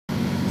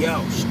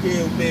Yo,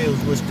 still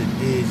bills, what's the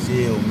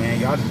deal,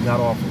 man? Y'all just got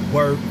off of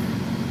work.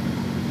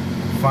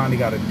 Finally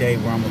got a day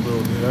where I'm a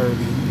little bit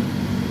early.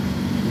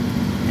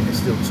 And it's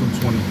still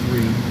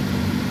 2:23.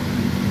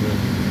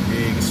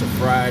 Big, it's a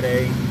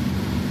Friday.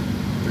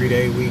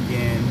 3-day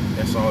weekend.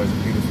 That's always a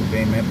beautiful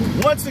day, man.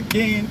 But once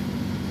again,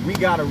 we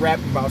gotta rap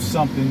about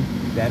something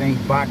that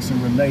ain't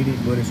boxing related,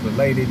 but it's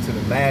related to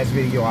the last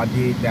video I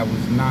did that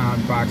was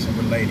non-boxing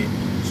related.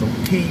 So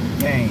keep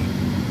game.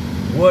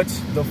 What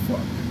the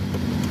fuck?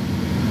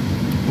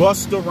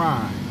 Busta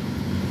rhyme.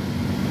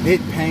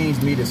 It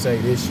pains me to say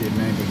this shit,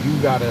 man, but you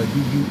gotta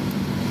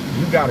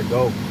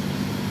go.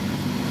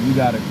 You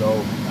gotta go.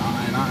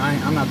 And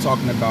I'm not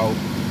talking about,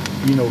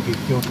 you know, get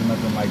killed or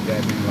nothing like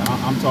that, man.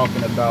 I'm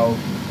talking about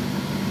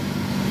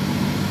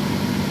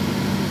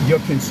your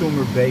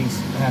consumer base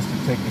has to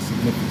take a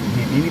significant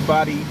hit.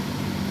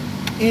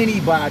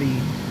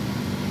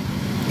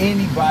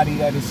 Anybody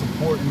that is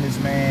supporting this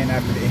man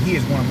after that, he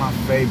is one of my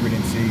favorite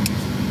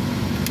MCs.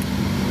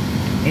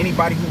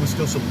 Anybody who would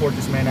still support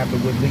this man after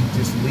what leaked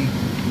just leaked.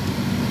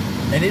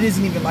 And it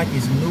isn't even like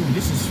it's new.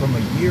 This is from a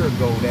year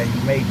ago that he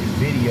made this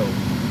video.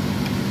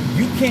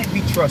 You can't be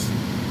trusted.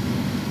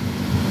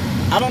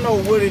 I don't know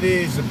what it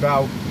is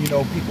about, you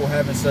know, people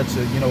having such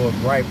a, you know, a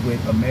gripe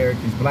with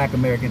Americans, black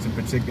Americans in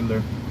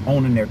particular,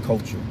 owning their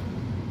culture.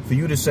 For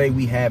you to say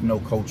we have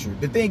no culture.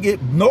 The thing is,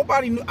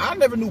 nobody knew, I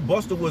never knew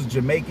Busta was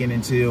Jamaican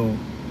until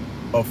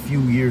a few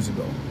years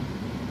ago.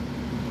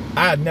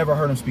 I had never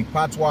heard him speak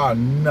patois or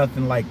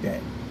nothing like that.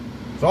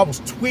 So I was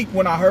tweaked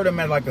when I heard him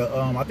at like a,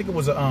 I think it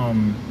was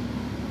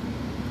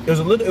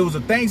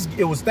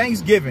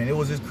Thanksgiving. It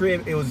was his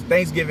crib. It was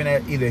Thanksgiving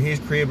at either his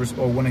crib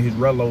or one of his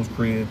relos'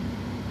 crib.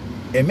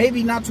 And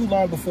maybe not too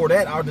long before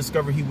that, I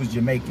discovered he was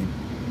Jamaican.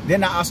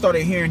 Then I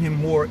started hearing him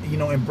more, you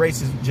know,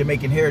 embrace his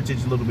Jamaican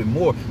heritage a little bit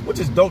more, which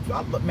is dope.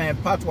 Man,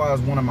 patois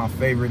is one of my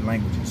favorite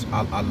languages.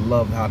 I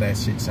love how that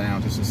shit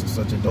sounds. It's just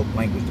such a dope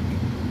language to me.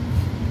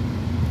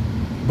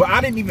 But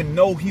I didn't even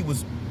know he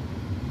was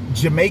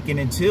Jamaican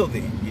until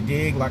then. You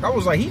dig? Like, I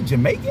was like, he's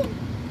Jamaican?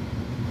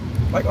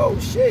 Like, oh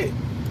shit.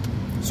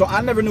 So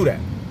I never knew that.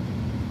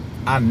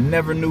 I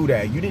never knew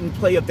that. You didn't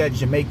play up that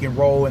Jamaican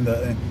role in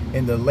the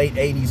late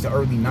 80s to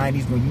early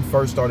 90s when you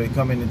first started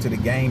coming into the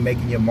game,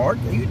 making your mark.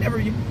 You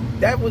never,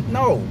 that was,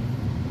 no.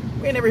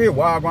 We ain't never hear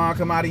Wagwan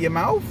come out of your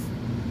mouth.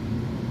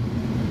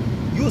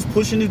 You was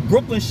pushing this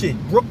Brooklyn shit.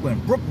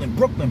 Brooklyn.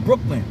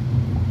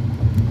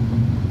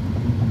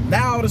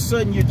 Now all of a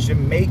sudden you're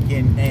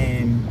Jamaican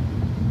and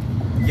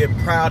you're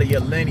proud of your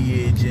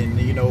lineage, and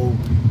you know,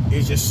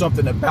 it's just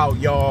something about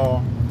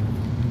y'all.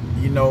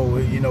 You know,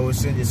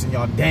 it's in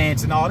y'all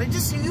dance and all.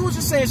 You was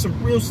just saying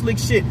some real slick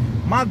shit.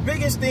 My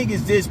biggest thing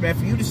is this, man,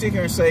 for you to sit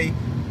here and say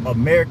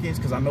Americans,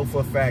 because I know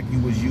for a fact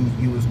you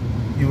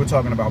were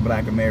talking about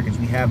black Americans.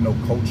 We have no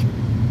culture.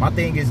 My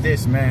thing is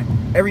this, man.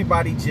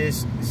 Everybody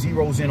just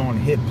zeroes in on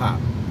hip hop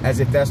as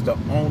if that's the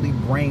only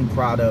brain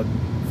product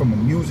from a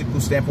musical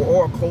standpoint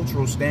or a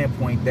cultural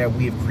standpoint that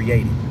we have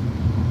created.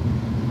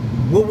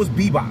 What was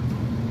bebop?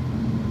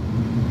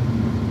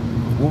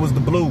 What was the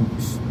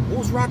blues? What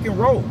was rock and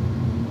roll?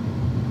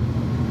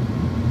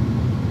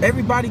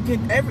 Everybody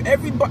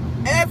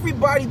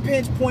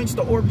pinpoints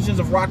the origins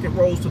of rock and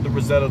rolls to the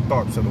Rosetta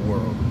Tharpes of the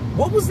world.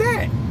 What was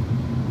that?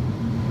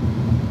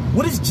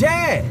 What is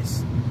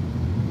jazz?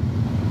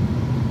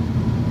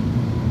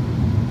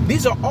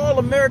 These are all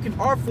American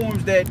art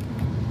forms that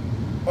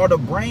are the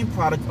brain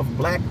product of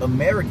black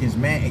Americans,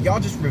 man. And y'all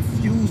just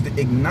refuse to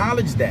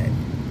acknowledge that.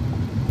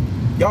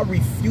 Y'all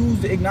refuse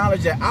to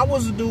acknowledge that. I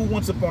was a dude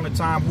once upon a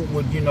time who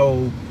would, you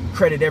know,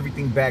 credit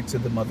everything back to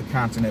the mother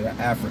continent of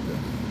Africa.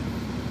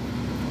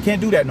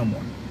 Can't do that no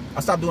more. I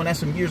stopped doing that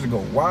some years ago.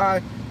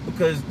 Why?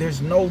 Because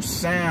there's no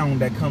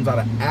sound that comes out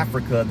of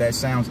Africa that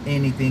sounds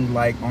anything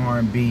like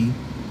R&B,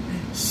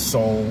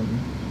 soul,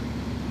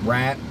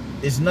 rap.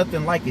 It's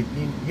nothing like it.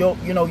 You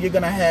know, you're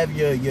gonna have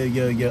your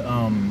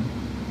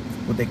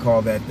what they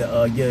call that,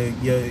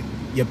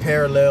 your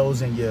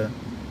parallels and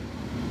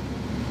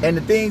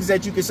the things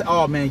that you can say,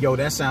 oh man, yo,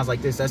 that sounds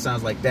like this, that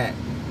sounds like that.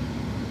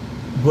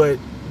 But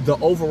the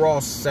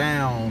overall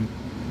sound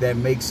that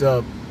makes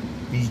up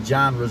these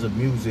genres of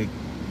music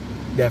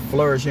that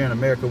flourish here in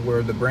America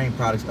were the brain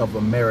products of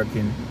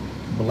American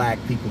black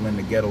people in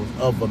the ghettos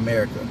of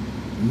America.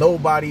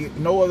 Nobody,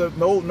 no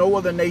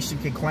other nation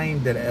can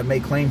claim that,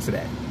 make claims to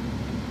that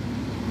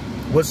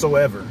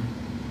whatsoever.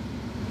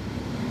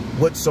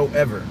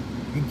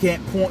 You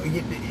can't point,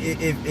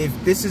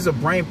 if this is a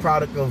brain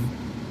product of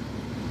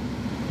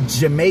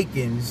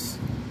Jamaicans,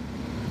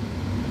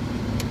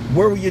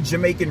 where were your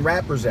Jamaican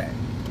rappers at?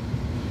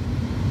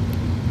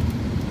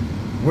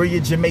 Where are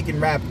your Jamaican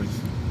rappers?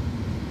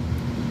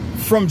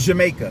 From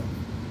Jamaica.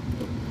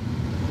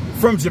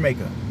 From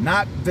Jamaica.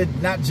 Not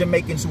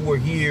Jamaicans who were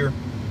here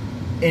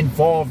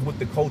involved with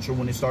the culture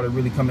when it started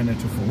really coming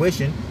into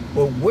fruition.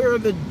 But where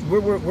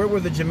were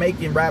the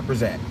Jamaican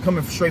rappers at?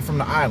 Coming straight from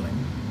the island.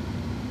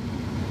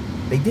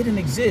 They didn't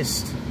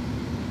exist.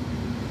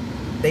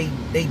 They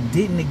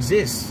didn't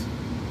exist.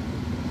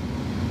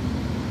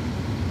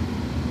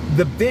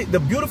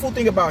 The beautiful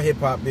thing about hip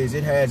hop is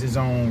it has its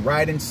own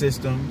writing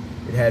system,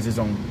 it has its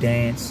own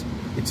dance,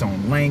 its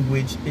own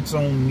language, its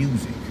own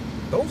music.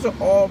 Those are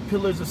all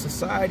pillars of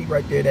society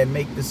right there that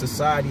make the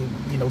society,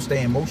 you know,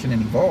 stay in motion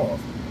and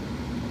evolve.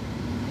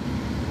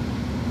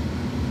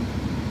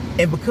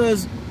 And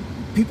because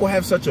people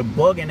have such a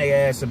bug in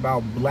their ass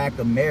about black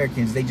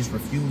Americans, they just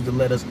refuse to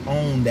let us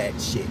own that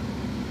shit.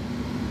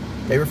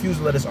 They refuse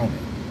to let us own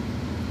it.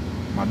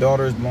 My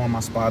daughter is blowing my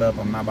spot up.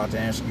 I'm not about to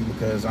answer you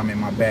because I'm in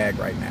my bag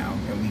right now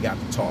and we got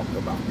to talk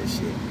about this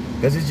shit.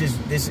 Because it's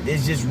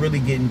just really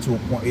getting to a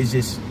point.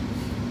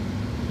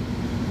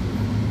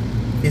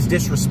 It's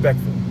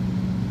disrespectful.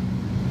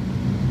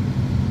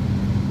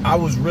 I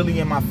was really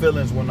in my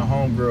feelings when the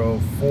homegirl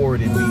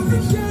forwarded me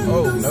this.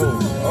 Oh no.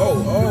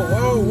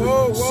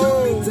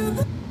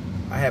 Whoa.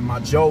 I had my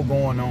Joe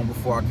going on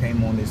before I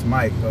came on this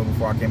mic, or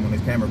before I came on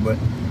this camera, but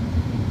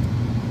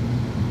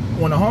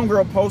when the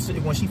homegirl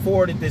posted, when she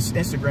forwarded this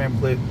Instagram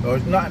clip, or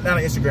not an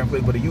Instagram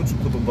clip, but a YouTube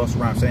clip of Busta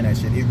Rhymes saying that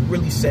shit, it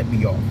really set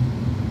me off.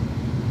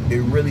 It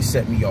really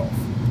set me off.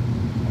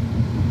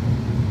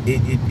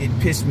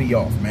 It pissed me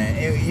off, man.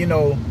 And, you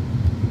know,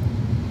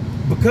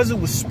 because it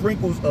was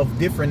sprinkles of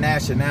different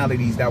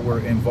nationalities that were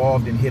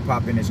involved in hip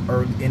hop in its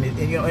early,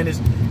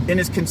 in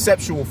its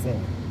conceptual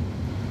form.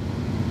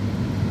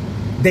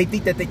 They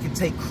think that they can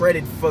take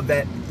credit for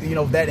that. You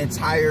know, that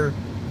entire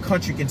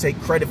country can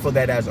take credit for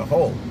that as a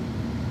whole.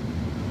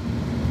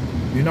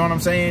 You know what I'm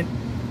saying?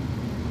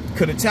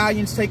 Could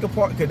Italians take a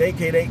part? Could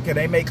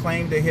they make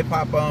claim to hip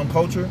hop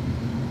culture?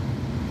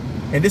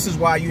 And this is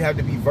why you have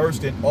to be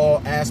versed in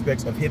all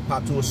aspects of hip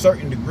hop to a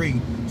certain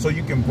degree, so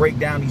you can break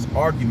down these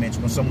arguments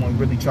when someone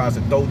really tries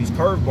to throw these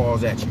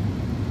curveballs at you.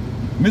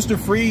 Mr.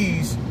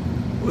 Freeze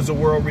was a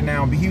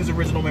world-renowned. He was the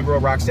original member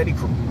of Rocksteady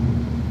Crew.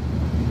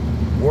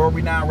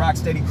 World-renowned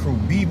Rocksteady Crew,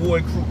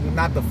 B-boy crew,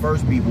 not the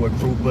first B-boy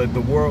crew, but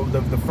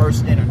the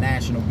first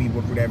international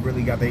B-boy crew that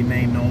really got their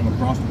name known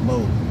across the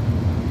globe.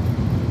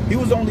 He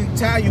was the only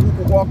Italian who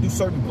could walk through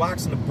certain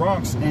blocks in the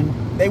Bronx and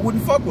they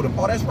wouldn't fuck with him.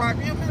 Oh, that's rock.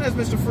 Yeah, man, that's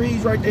Mr.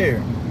 Freeze right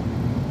there.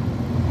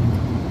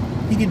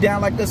 He get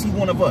down like us, he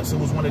one of us. It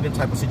was one of them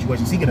type of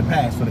situations. He get a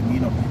pass for the, you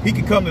know, he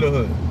could come to the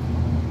hood.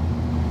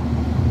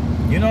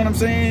 You know what I'm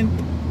saying?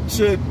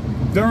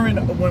 During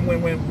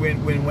when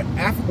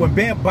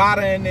Bam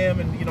Bada and them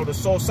and, you know, the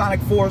Soul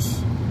Sonic Force,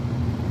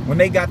 when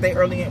they got their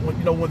early,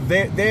 you know,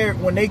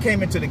 when they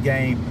came into the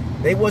game,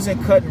 they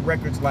wasn't cutting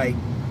records like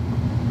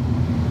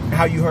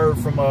how you heard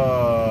from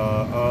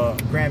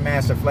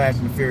Grandmaster Flash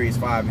and the Furious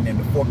 5 and then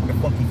the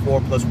Funky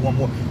 4 plus one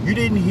more. You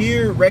didn't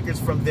hear records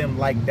from them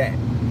like that.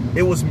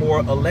 It was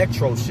more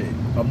electro shit,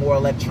 a more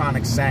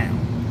electronic sound.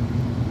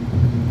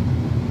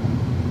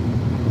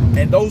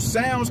 And those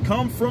sounds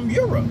come from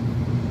Europe.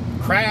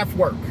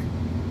 Kraftwerk.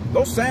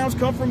 Those sounds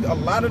come from, a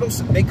lot of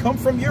those, they come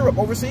from Europe,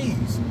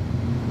 overseas.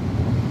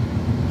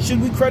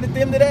 Should we credit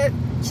them to that?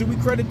 Should we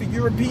credit the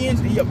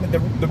Europeans,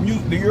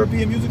 the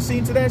European music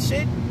scene to that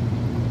shit?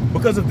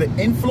 Because of the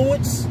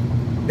influence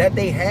that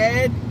they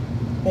had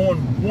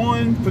on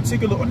one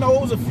particular, no,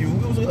 it was a few,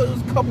 it was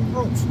a couple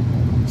groups.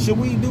 Should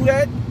we do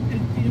that?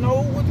 You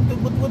know, what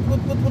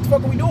the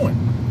fuck are we doing?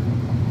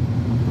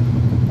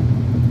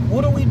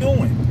 What are we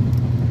doing?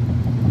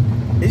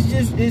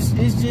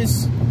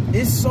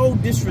 It's so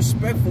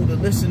disrespectful to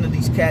listen to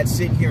these cats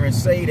sit here and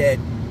say that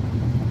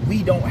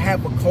we don't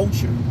have a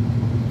culture.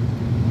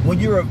 When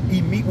you're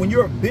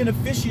a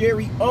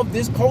beneficiary of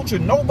this culture,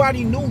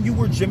 nobody knew you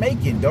were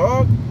Jamaican,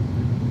 dog.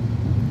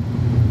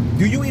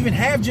 Do you even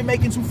have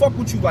Jamaicans who fuck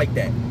with you like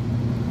that?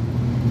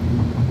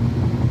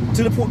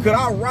 To the point, could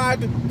I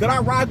ride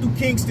through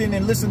Kingston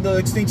and listen to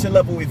Extinction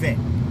Level Event?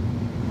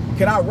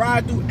 Can I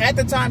ride through, at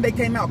the time they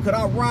came out, could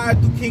I ride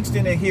through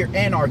Kingston and hear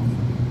Anarchy?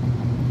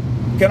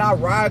 Can I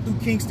ride through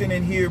Kingston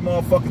and hear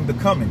motherfucking The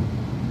Coming?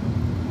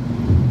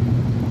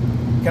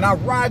 Can I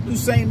ride through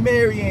St.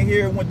 Mary and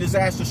hear When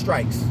Disaster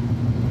Strikes?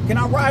 Can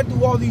I ride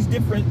through all these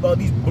different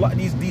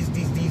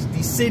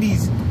these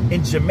cities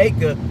in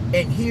Jamaica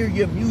and hear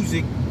your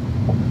music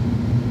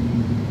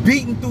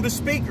beating through the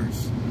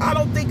speakers? I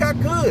don't think I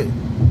could.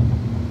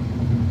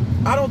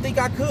 I don't think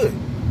I could.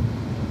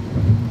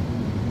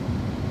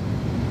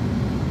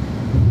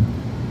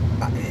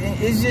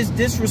 It's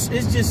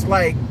just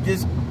like,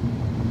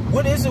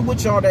 what is it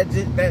with y'all that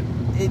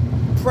it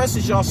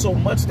presses y'all so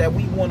much that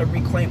we want to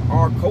reclaim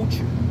our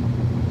culture?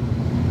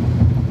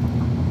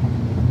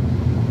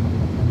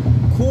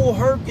 Kool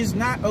Herc is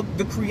not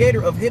the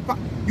creator of hip hop.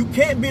 You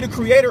can't be the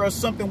creator of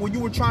something when you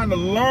were trying to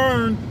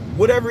learn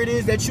whatever it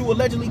is that you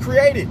allegedly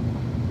created.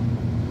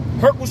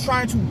 Herc was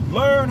trying to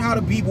learn how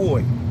to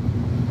b-boy.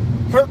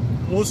 Herc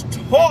was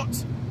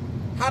taught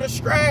how to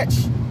scratch.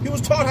 He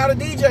was taught how to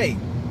DJ.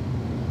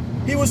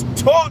 He was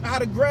taught how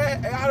to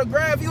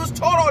grab. He was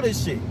taught all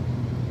this shit.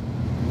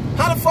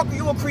 How the fuck are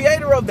you a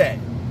creator of that?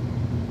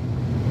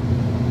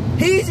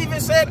 He's even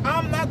said,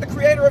 I'm not the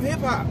creator of hip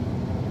hop.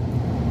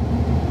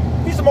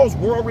 He's the most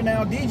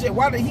world-renowned DJ.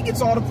 Why did he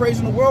gets all the praise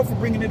in the world for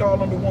bringing it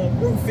all under one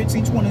roof?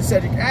 1520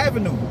 Cedric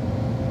Avenue.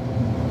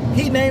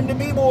 He named the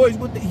B-boys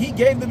he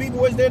gave the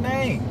B-boys their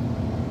name.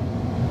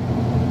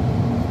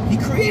 He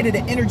created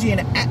an energy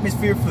and an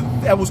atmosphere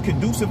that was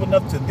conducive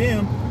enough to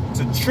them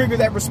to trigger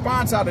that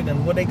response out of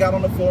them when they got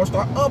on the floor and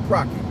start up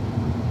rocking.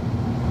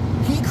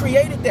 He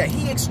created that.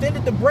 He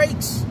extended the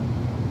breaks.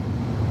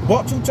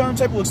 Bought 2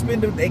 turntable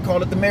extended, they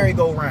call it the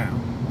merry-go-round.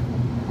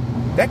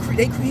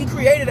 He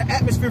created an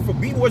atmosphere for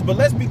B-boys, but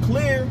let's be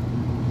clear.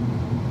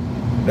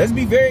 Let's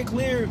be very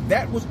clear.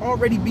 That was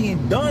already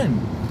being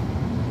done.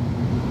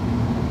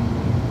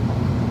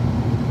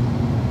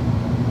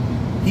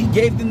 He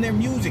gave them their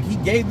music. He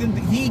gave them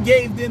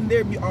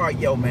their, all right,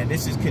 yo, man,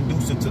 this is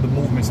conducive to the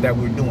movements that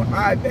we're doing.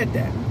 I bet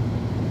that.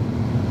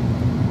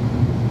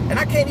 And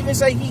I can't even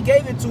say he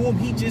gave it to him.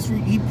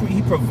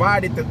 He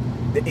provided the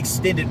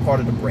extended part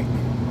of the break.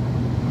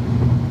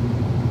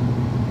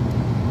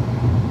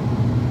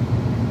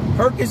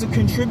 Herc is a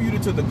contributor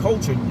to the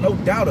culture, no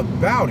doubt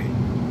about it,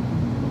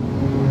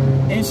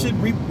 and should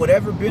reap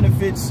whatever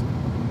benefits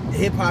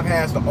hip-hop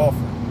has to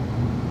offer.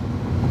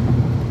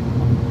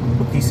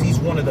 He's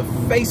one of the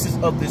faces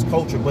of this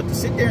culture, but to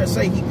sit there and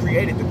say he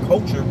created the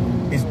culture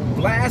is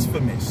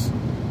blasphemous.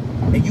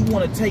 And you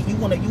want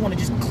to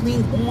just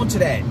cling on to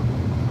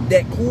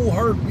that cool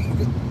Herc.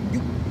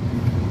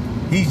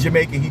 He's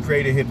Jamaican. He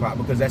created hip-hop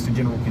because that's the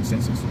general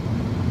consensus.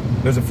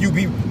 There's a few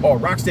people,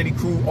 Rocksteady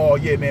Crew, oh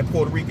yeah, man,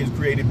 Puerto Ricans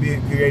created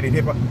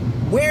hip-hop.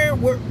 Where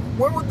were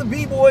the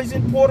B-boys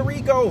in Puerto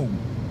Rico?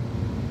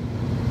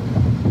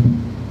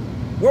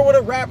 Where were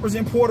the rappers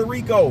in Puerto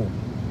Rico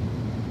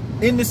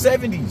in the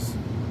 70s?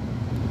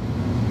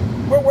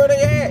 Where were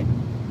they at?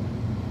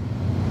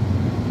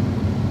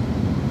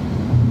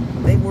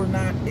 They were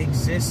not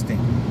existing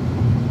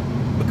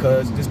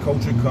because this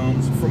culture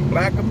comes from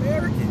Black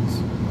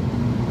Americans.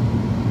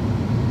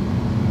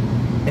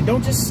 And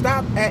don't just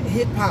stop at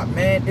hip-hop,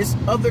 man. It's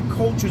other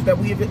cultures that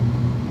we have,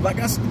 like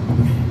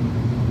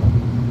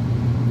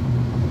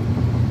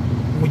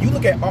when you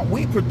look at art,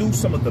 we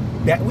produce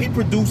we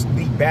produce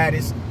the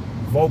baddest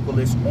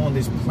vocalists on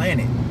this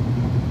planet.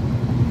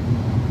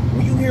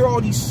 When you hear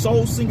all these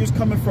soul singers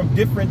coming from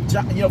different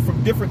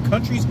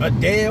countries,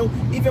 Adele,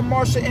 even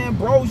Marsha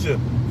Ambrosia,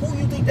 who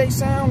you think they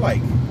sound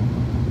like?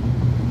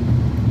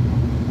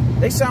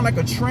 They sound like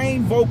a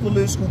trained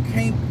vocalist who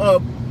came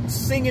up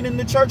singing in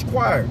the church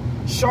choir,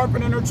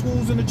 sharpening her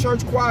tools in the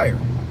church choir.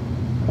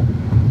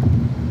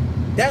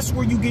 That's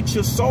where you get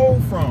your soul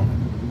from.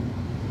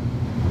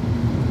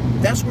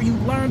 That's where you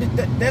learn it.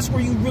 That's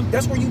where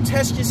you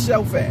test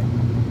yourself at.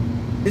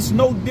 It's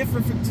no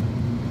different from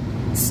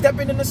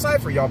stepping in the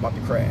cypher. Y'all about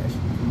to crash.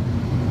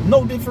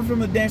 No different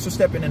from a dancer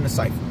stepping in the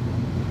cypher.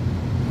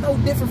 No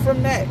different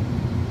from that.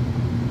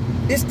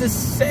 It's the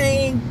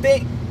same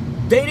thing.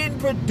 They didn't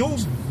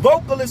produce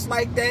vocalists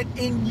like that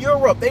in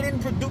Europe. They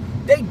didn't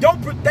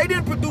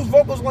produce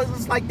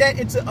vocalists like that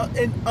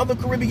in other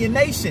Caribbean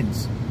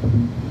nations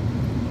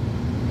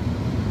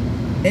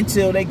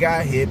until they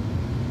got hip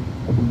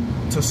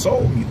to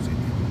soul music.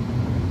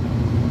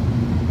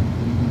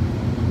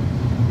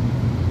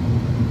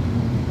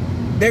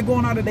 They're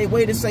going out of their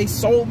way to say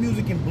soul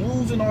music and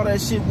blues and all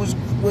that shit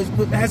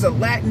has a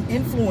Latin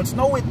influence.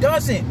 No, it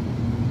doesn't.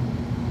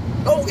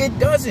 No, it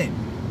doesn't.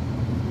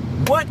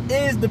 What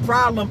is the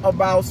problem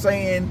about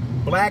saying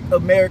Black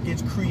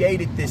Americans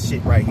created this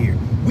shit right here?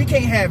 We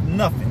can't have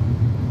nothing.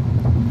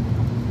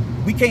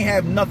 We can't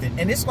have nothing.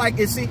 And it's like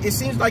it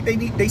seems like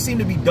they seem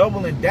to be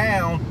doubling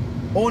down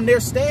on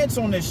their stance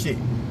on this shit.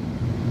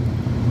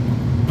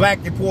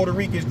 Black and Puerto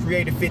Ricans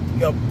created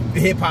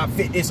hip hop.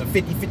 It's a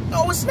 50-50.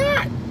 No, it's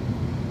not.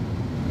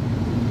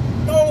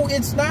 No,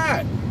 it's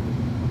not.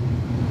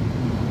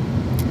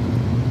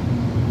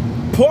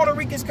 Puerto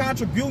Rican's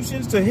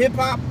contributions to hip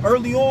hop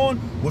early on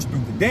was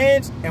through the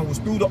dance and was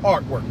through the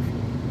artwork.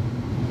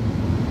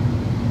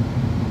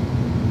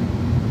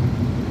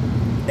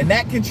 And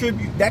that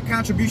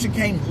contribution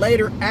came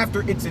later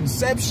after its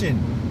inception.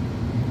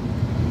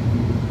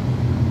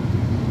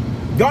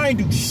 Y'all ain't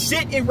do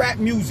shit in rap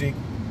music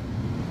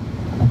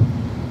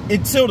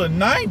until the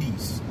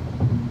 90s.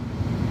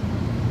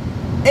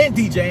 And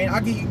DJing, I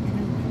get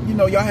you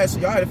know, y'all had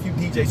a few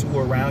DJs who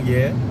were around,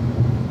 yeah.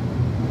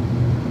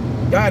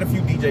 Y'all had a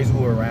few DJs who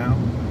were around.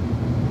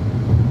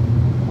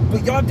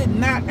 But y'all did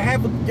not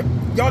have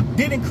y'all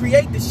didn't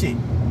create the shit.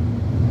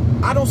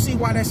 I don't see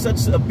why that's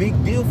such a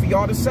big deal for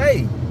y'all to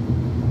say.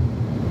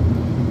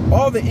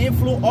 All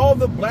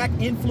the Black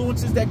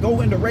influences that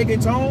go into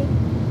reggaeton,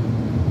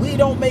 we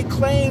don't make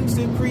claims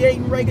to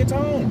creating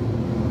reggaeton.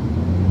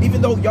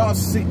 Even though y'all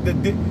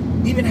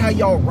even how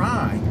y'all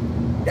rhyme.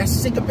 That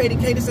syncopated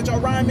cadence that y'all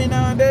rhyme in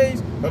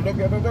nowadays.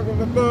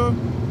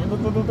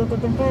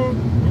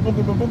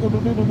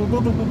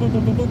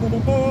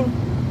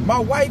 My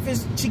wife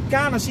is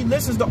Chicana. She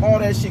listens to all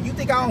that shit. You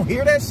think I don't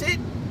hear that shit?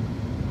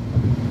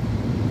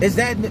 Is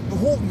that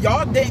who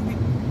y'all think?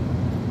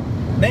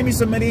 Name me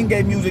some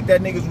merengue music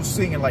that niggas was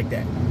singing like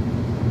that.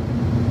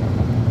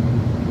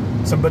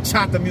 Some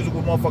bachata music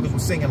where motherfuckers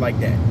was singing like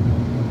that.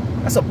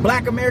 That's a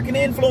Black American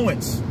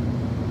influence.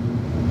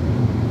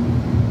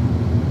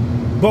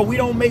 But we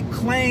don't make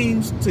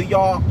claims to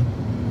y'all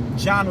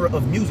genre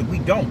of music. We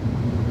don't.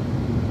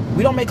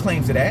 We don't make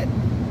claims to that.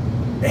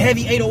 The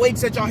heavy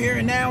 808s that y'all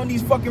hearing now on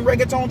these fucking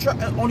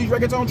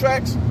reggaeton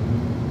tracks.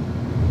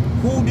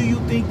 Who do you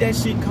think that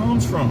shit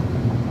comes from?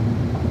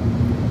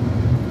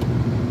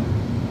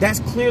 That's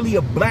clearly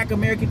a black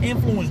American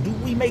influence. Do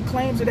we make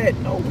claims of that?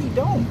 No, we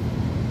don't.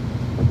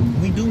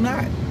 We do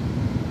not.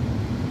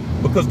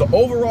 Because the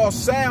overall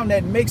sound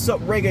that makes up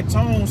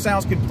reggaeton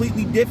sounds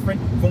completely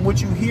different from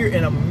what you hear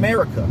in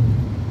America.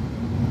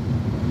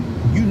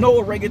 You know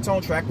a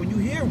reggaeton track when you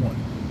hear one.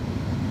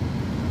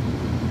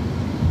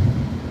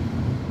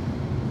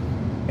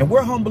 And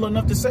we're humble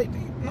enough to say,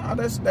 no,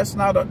 that's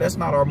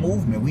not our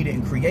movement. We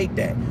didn't create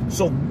that.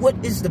 So what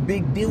is the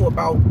big deal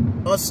about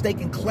us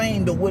staking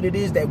claim to what it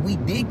is that we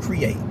did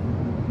create?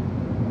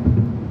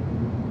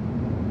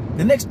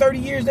 The next 30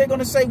 years, they're going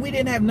to say we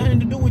didn't have nothing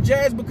to do with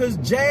jazz because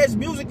jazz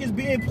music is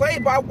being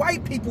played by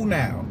white people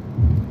now.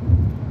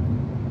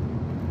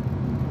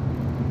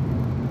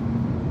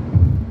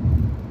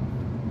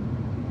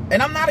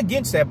 And I'm not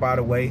against that, by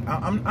the way.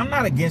 I'm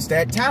not against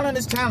that. Talent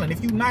is talent.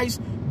 If you nice,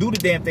 do the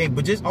damn thing.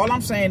 But just all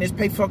I'm saying is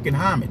pay fucking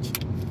homage.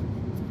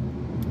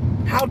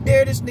 How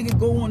dare this nigga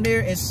go on there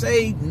and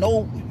say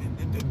no,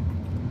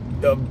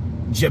 the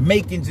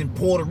Jamaicans and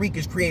Puerto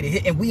Ricans created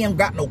hit, and we ain't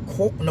got no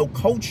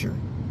culture.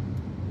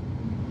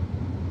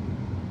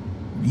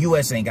 The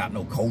U.S. ain't got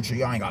no culture.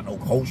 Y'all ain't got no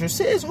culture.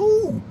 Says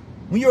who?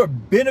 When you're a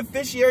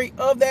beneficiary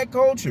of that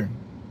culture.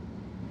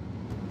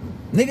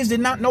 Niggas did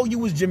not know you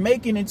was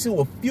Jamaican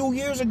until a few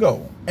years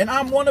ago. And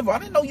I'm one of them. I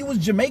didn't know you was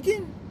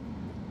Jamaican.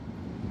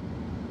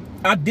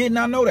 I did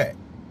not know that.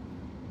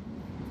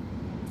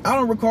 I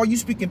don't recall you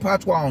speaking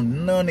patois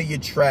on none of your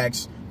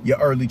tracks, your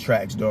early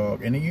tracks,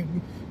 dog. And you,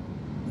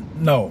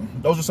 no,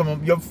 those are some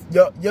of your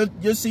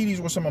CDs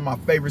were some of my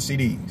favorite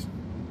CDs.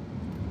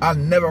 I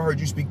never heard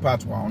you speak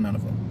patois on none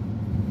of them.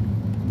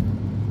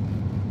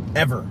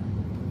 Ever.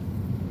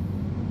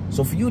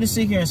 So for you to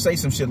sit here and say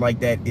some shit like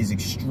that is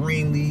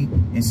extremely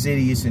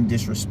insidious and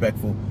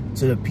disrespectful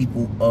to the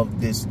people of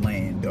this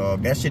land,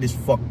 dog. That shit is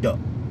fucked up.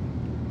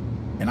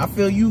 And I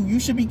feel you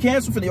should be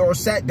canceled for the, or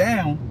sat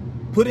down,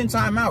 put in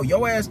timeout.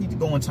 Your ass need to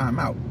go in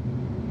timeout.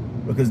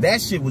 Because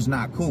that shit was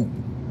not cool.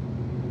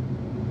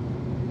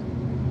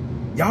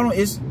 Y'all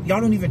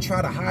don't even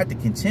try to hide the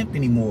contempt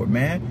anymore,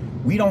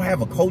 man. We don't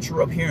have a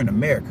culture up here in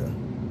America.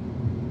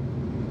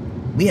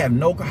 We have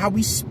no, how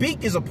we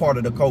speak is a part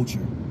of the culture.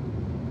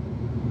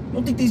 You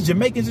don't think these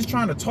Jamaicans is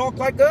trying to talk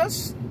like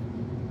us?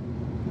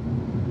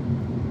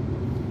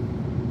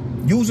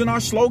 Using our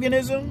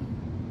sloganism?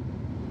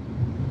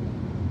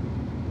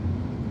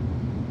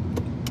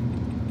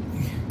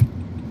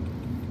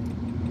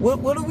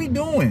 What are we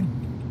doing?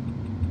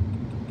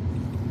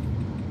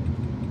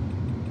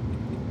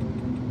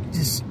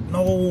 Just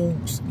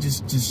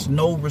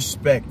no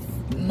respect.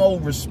 No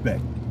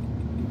respect.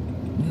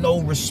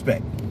 No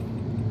respect.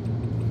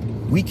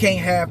 We can't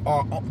have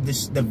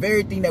the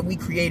very thing that we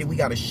created, we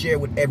got to share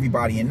with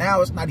everybody. And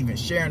now it's not even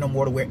sharing no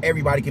more to where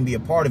everybody can be a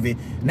part of it.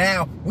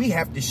 Now we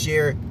have to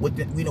share with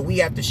the, we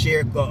have to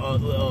share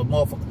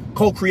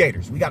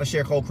co-creators. We got to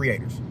share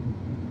co-creators.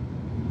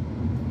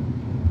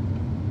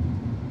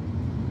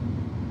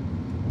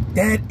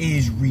 That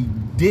is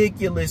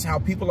ridiculous how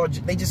people are,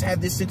 they just have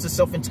this sense of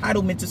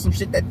self-entitlement to some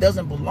shit that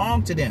doesn't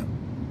belong to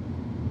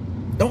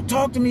them. Don't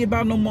talk to me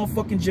about no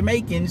motherfucking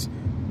Jamaicans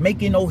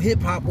making no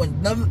hip-hop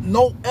when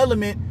no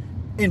element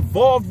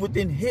involved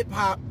within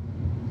hip-hop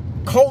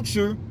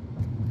culture.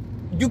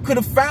 You could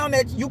have found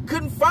that, you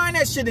couldn't find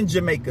that shit in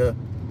Jamaica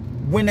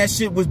when that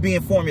shit was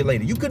being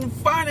formulated. You couldn't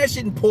find that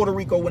shit in Puerto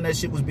Rico when that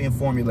shit was being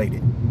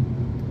formulated.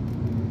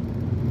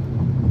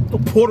 No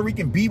Puerto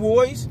Rican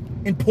b-boys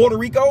in Puerto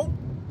Rico.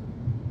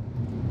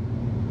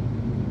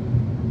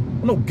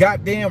 No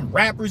goddamn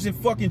rappers in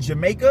fucking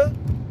Jamaica.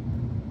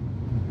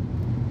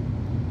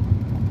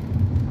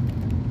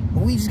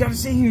 But we just gotta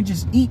sit here and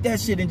just eat that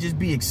shit and just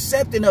be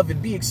accepting of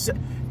it. Just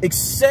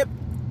accept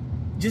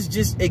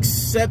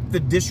the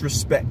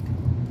disrespect.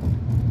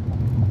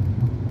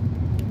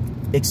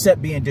 Accept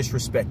being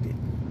disrespected.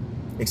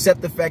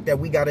 Accept the fact that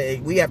we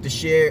have to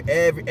share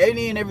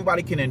any and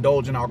everybody can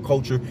indulge in our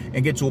culture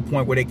and get to a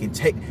point where they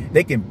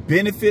can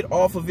benefit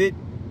off of it.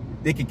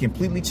 They can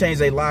completely change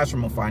their lives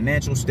from a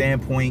financial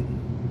standpoint.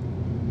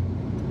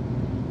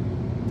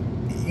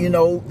 You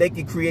know, they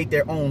can create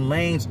their own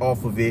lanes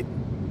off of it.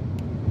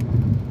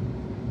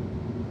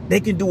 They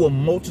can do a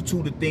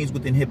multitude of things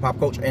within hip-hop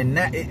culture, and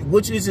that,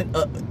 which isn't,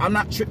 I'm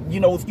not,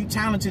 you know, if you're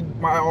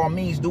talented, by all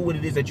means, do what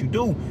it is that you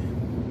do.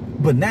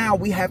 But now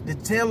we have to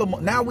tell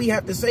them, now we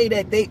have to say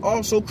that they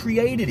also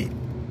created it.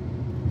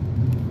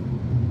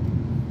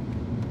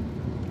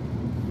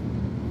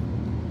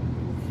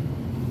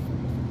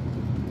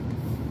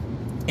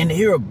 And to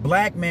hear a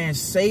black man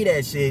say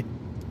that shit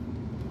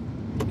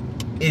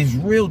is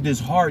real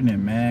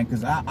disheartening, man.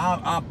 Because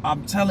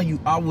I'm telling you,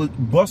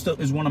 Busta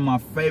is one of my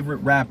favorite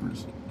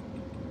rappers.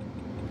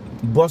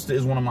 Busta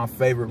is one of my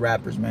favorite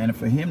rappers, man. And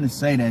for him to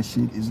say that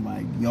shit is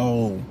like,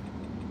 yo,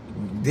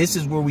 this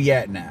is where we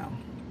at now.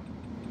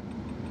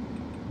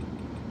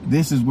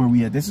 This is where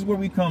we at. This is where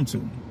we come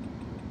to.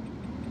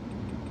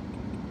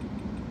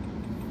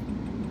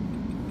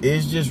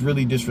 it's just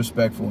really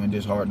disrespectful and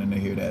disheartening to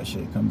hear that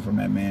shit coming from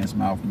that man's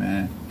mouth,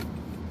 man.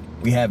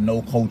 We have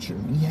no culture.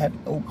 We have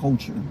no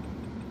culture.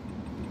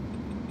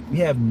 We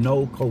have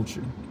no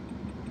culture.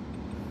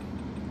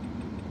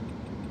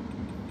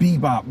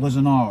 Bebop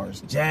wasn't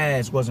ours.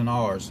 Jazz wasn't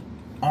ours.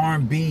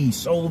 R&B,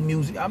 soul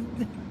music.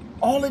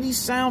 All of these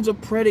sounds are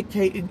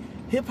predicated.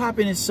 Hip-hop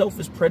in itself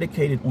is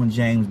predicated on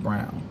James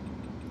Brown.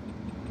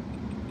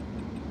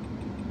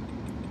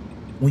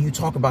 When you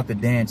talk about the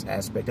dance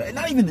aspect,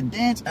 not even the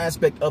dance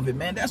aspect of it,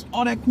 man. That's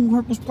all that Kool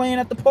Herc was playing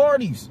at the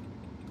parties.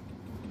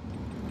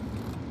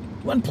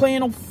 Wasn't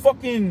playing on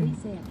fucking. We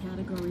say a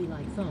category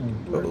like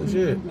phone or oh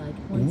shit.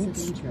 Like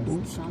points of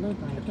interest, followed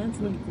by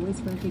canceling voice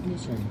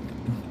recognition.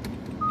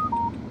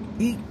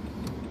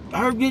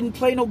 I didn't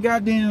play no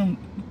goddamn.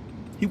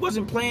 He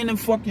wasn't playing them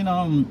fucking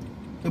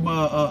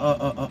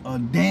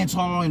dance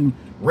hall and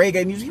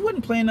reggae music. He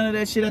wasn't playing none of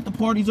that shit at the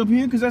parties up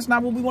here because that's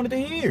not what we wanted to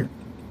hear.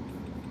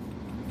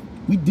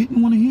 We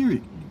didn't want to hear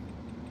it.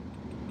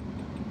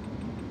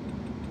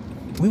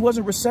 We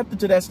wasn't receptive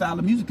to that style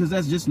of music because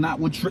that's just not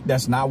what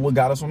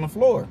got us on the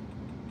floor.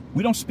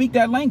 We don't speak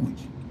that language.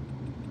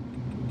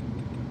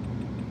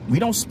 We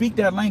don't speak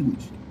that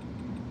language.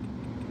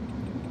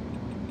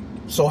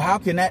 So how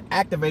can that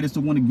activate us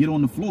to want to get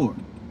on the floor?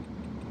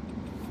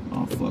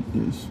 Oh, fuck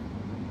this.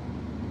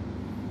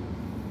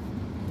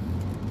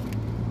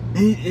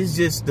 It's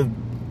just the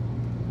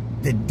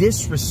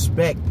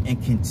disrespect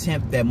and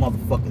contempt that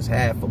motherfuckers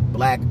have for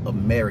black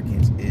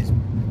Americans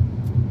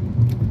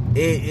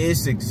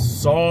it's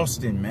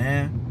exhausting,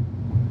 man.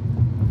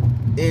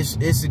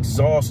 It's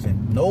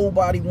exhausting.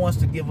 Nobody wants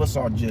to give us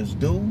our just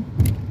due.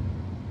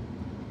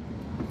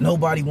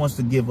 Nobody wants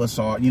to give us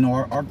our,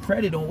 our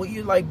credit on what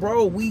you're like,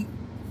 bro. We're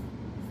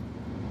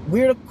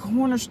the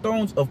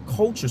cornerstones of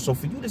culture. So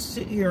for you to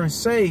sit here and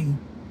say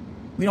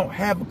we don't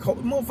have a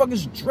culture,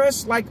 motherfuckers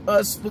dress like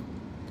us.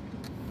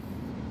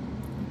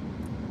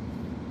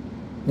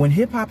 When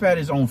hip hop had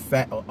its own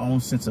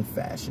sense of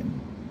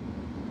fashion,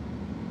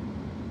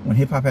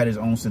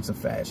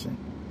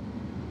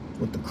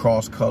 with the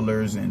cross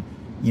colors and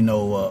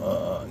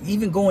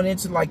even going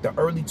into like the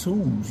early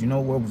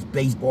 2000s, where it was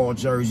baseball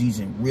jerseys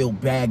and real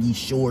baggy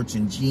shorts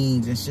and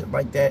jeans and shit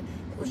like that,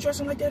 it was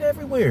dressing like that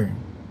everywhere.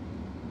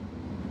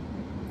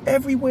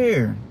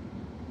 Everywhere.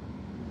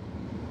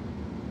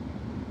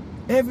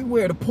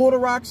 The Puerto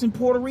Rocks in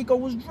Puerto Rico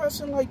was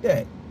dressing like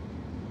that.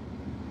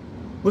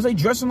 Was they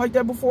dressing like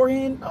that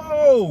beforehand?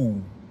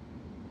 No.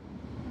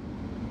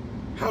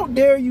 How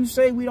dare you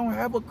say we don't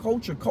have a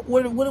culture?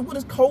 What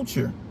is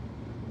culture?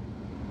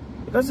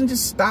 It doesn't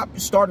just stop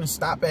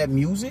at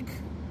music.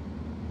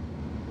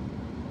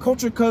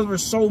 Culture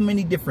covers so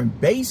many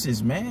different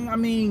bases, man. I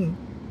mean,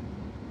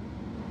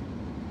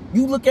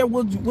 you look at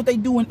what they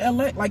do in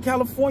LA, like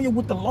California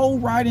with the low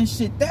riding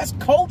shit. That's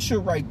culture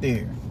right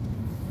there.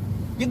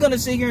 You're gonna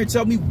sit here and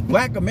tell me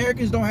black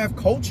Americans don't have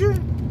culture?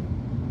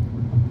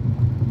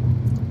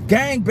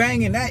 Gang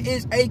banging, that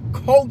is a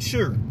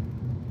culture.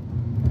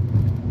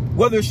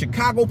 Whether it's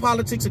Chicago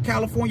politics or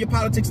California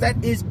politics,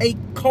 that is a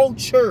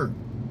culture.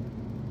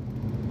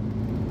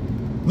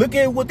 Look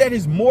at what that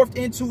has morphed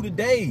into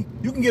today.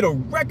 You can get a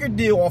record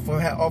deal off of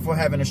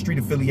having a street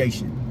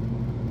affiliation.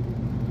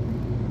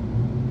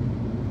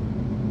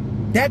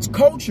 That's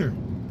culture.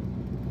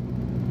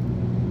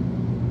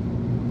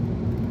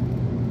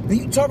 And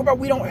you talk about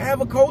we don't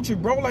have a culture,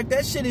 bro. Like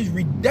that's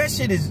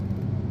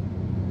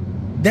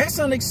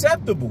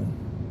unacceptable.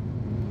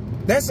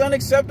 That's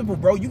unacceptable,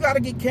 bro. You got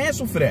to get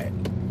canceled for that.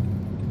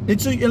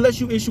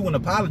 Unless you issue an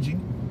apology.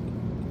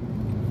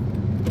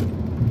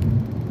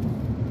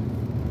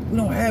 We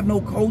don't have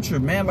no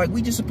culture, man. Like,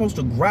 we just supposed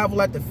to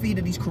grovel at the feet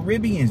of these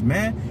Caribbeans,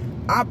 man.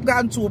 I've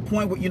gotten to a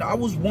point where, I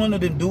was one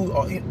of them dudes,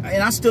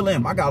 and I still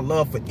am. I got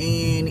love for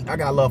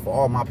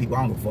all my people.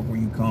 I don't give a fuck where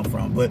you come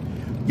from. But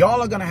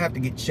y'all are going to have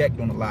to get checked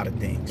on a lot of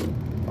things.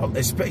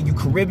 Especially you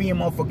Caribbean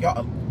motherfuckers,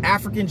 y'all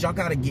Africans, y'all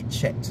got to get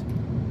checked.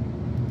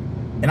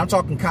 And I'm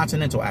talking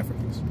continental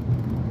Africans.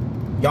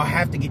 Y'all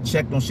have to get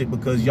checked on shit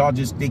because y'all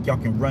just think y'all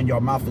can run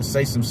your mouth and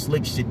say some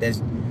slick shit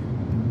that's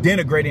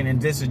denigrating and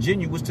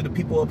disingenuous to the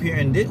people up here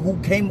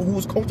who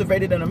was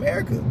cultivated in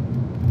America.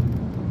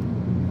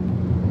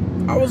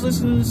 I was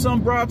listening to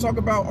some bro talk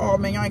about, oh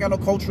man, y'all ain't got no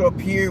culture up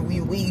here.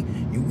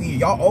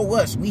 Y'all owe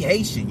us. We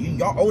Haitian.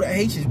 Y'all owe the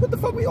Haitians. What the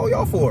fuck we owe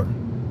y'all for?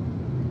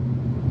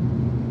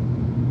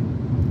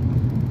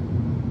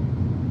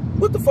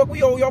 What the fuck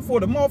we owe y'all for?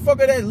 The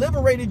motherfucker that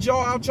liberated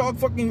y'all out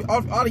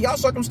of y'all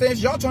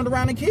circumstances, y'all turned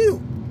around and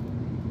killed.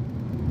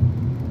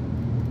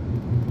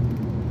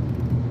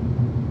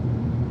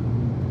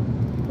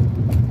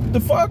 The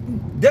fuck?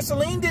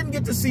 Dessalines didn't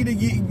get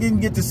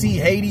to see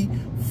Haiti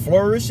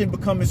flourish and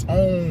become its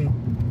own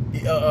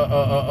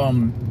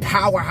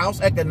powerhouse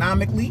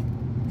economically.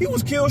 He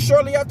was killed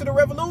shortly after the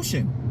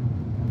revolution.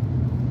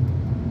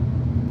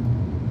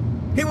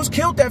 He was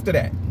killed after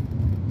that.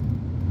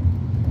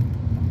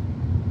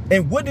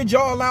 And what did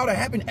y'all allow to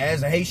happen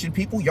as a Haitian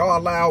people? Y'all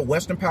allowed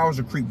Western powers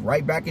to creep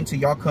right back into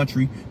y'all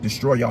country,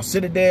 destroy y'all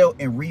citadel,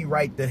 and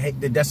rewrite the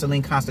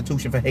Dessalines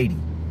Constitution for Haiti.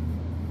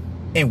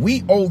 And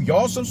we owe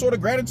y'all some sort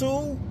of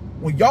gratitude.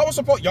 When y'all was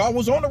supposed, y'all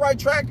was on the right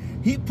track,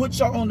 he put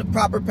y'all on the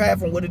proper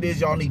path on what it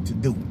is y'all need to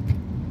do.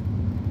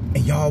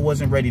 And y'all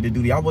wasn't ready to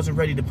do that. Y'all wasn't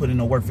ready to put in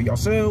no work for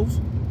yourselves.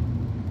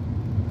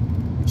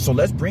 So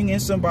let's bring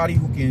in somebody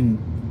who can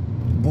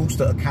boost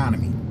the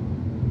economy.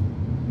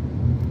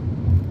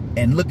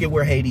 And look at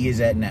where Haiti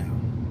is at now.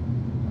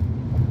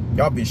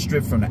 Y'all been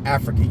stripped from the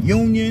African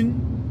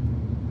Union.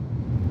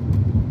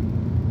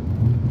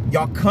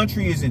 Y'all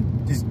country is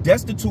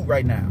destitute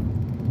right now.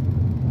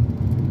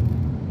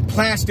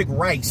 Plastic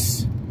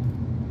rice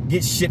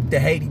gets shipped to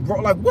Haiti.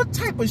 Bro, like, what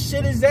type of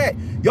shit is that?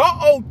 Y'all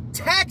owe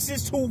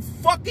taxes to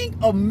fucking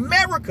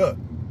America.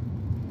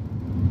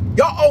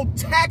 Y'all owe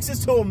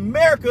taxes to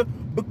America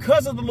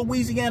because of the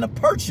Louisiana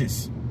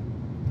Purchase.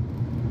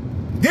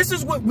 This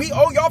is what we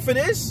owe y'all for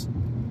this?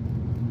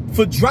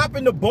 For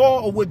dropping the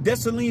ball of what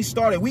Dessalines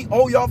started. We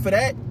owe y'all for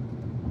that?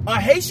 A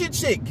Haitian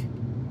chick.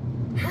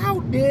 How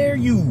dare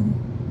you?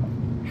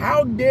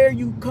 How dare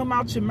you come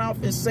out your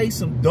mouth and say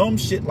some dumb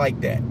shit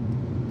like that?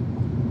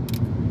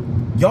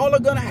 Y'all are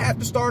gonna have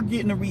to start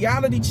getting a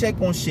reality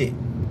check on shit.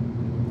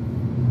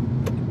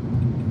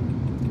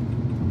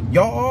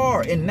 Y'all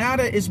are. And now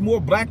that it's more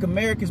black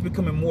Americans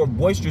becoming more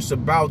boisterous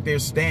about their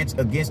stance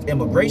against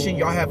immigration,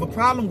 y'all have a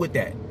problem with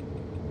that.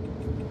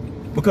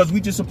 Because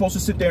we just supposed to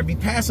sit there and be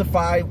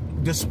pacified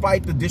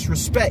despite the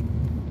disrespect.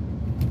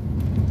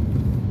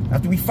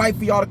 After we fight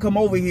for y'all to come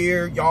over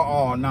here,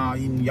 y'all, oh, nah,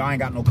 y'all ain't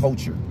got no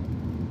culture.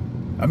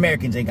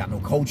 Americans ain't got no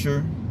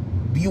culture.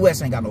 The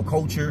U.S. ain't got no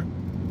culture.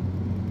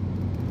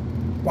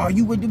 Wow,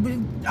 you would,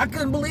 I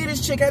couldn't believe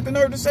this chick had the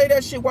nerve to say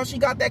that shit while she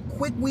got that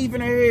quick weave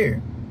in her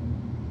hair.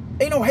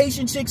 Ain't no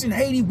Haitian chicks in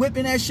Haiti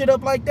whipping that shit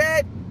up like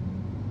that.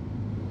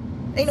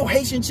 Ain't no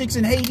Haitian chicks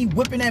in Haiti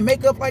whipping that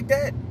makeup like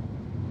that.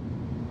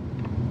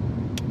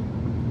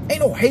 Ain't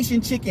no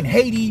Haitian chick in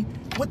Haiti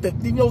with the,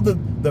 you know,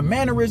 the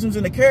mannerisms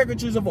and the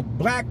caricatures of a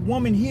black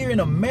woman here in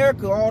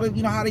America. All the,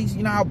 you know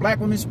how black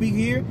women speak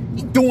here.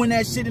 You doing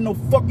that shit in no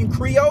fucking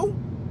Creole.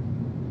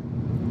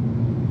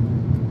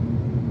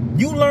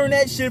 You learn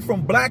that shit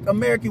from black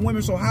American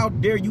women, so how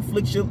dare you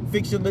fix your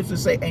lips and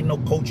say ain't no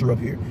culture up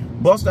here?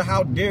 Busta,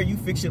 how dare you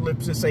fix your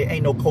lips and say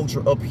ain't no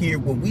culture up here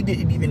when we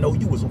didn't even know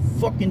you was a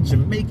fucking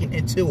Jamaican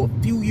until a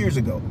few years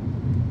ago?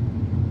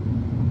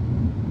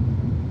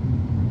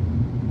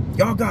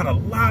 Y'all got a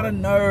lot of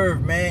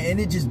nerve, man, and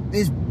it's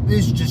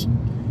just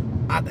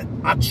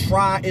I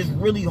try. It's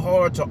really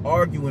hard to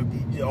argue,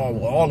 and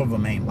all of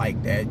them ain't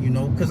like that, you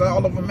know, because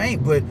all of them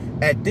ain't. But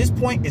at this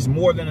point, it's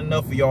more than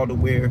enough for y'all to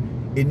where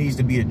it needs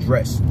to be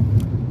addressed.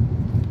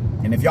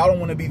 And if y'all don't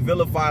want to be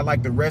vilified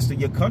like the rest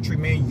of your country,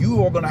 man,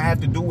 you are gonna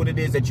have to do what it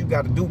is that you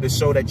got to do to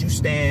show that you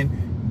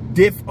stand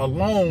diff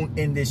alone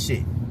in this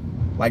shit.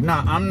 Like,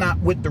 nah, I'm not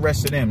with the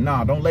rest of them.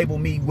 Nah, don't label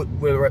me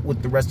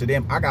with the rest of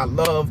them. I got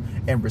love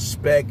and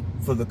respect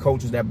for the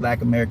cultures that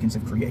black Americans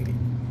have created.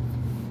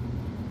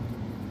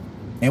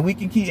 And we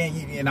can keep,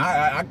 and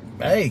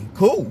hey,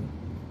 cool.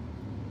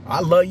 I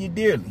love you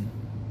dearly.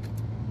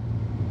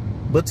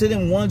 But to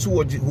them ones who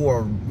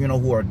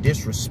are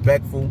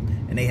disrespectful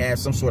and they have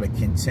some sort of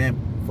contempt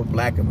for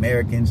black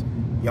Americans,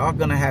 y'all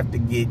gonna have to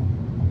get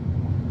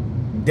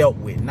dealt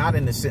with. Not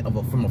in the sense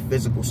of from a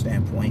physical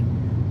standpoint,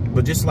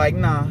 but just like,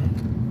 nah,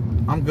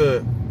 I'm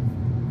good.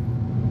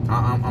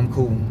 I'm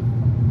cool.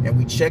 And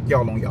we check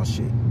y'all on y'all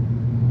shit.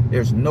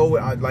 There's no,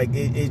 like,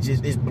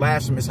 it's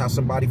blasphemous how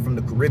somebody from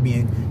the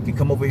Caribbean can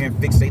come over here and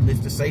fix their lips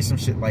to say some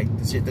shit like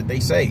the shit that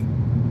they say.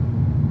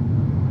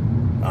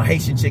 A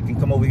Haitian chick can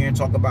come over here and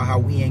talk about how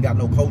we ain't got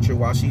no culture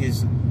while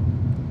she's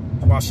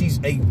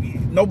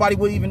nobody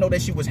would even know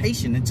that she was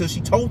Haitian until she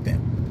told them.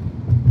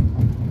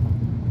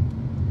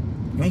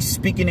 You ain't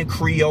speaking in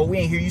Creole. We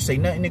ain't hear you say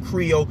nothing in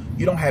Creole.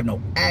 You don't have no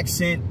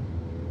accent.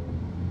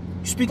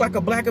 You speak like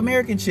a black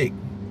American chick.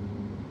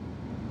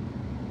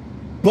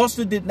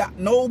 Busta did not.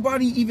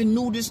 Nobody even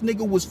knew this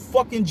nigga was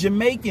fucking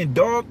Jamaican,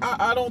 dog.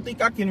 I don't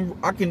think I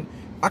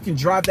can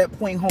drive that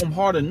point home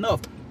hard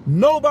enough.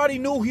 Nobody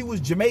knew he was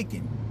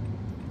Jamaican.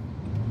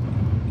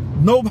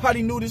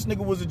 Nobody knew this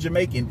nigga was a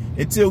Jamaican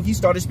until he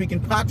started speaking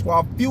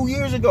patois a few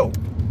years ago.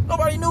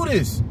 Nobody knew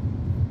this.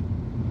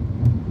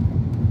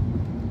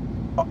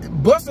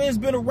 Busta has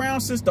been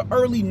around since the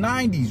early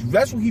 90s.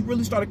 That's when he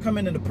really started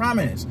coming into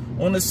prominence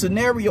on the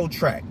scenario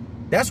track.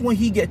 That's when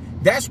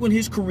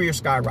his career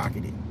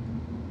skyrocketed.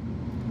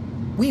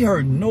 We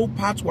heard no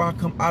patois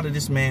come out of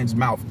this man's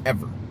mouth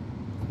ever.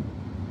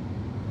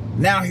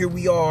 Now here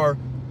we are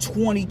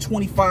 20,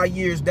 25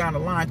 years down the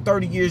line,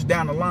 30 years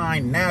down the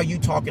line. Now you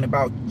talking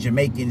about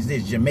Jamaicans,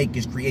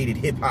 Jamaicans created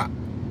hip hop.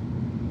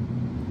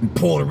 And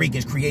Puerto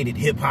Ricans created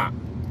hip hop.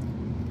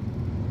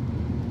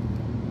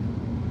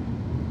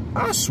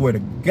 I swear to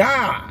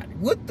God.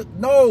 What the?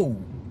 No.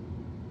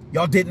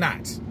 Y'all did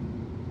not.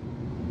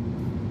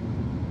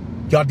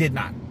 Y'all did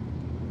not.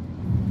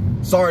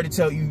 Sorry to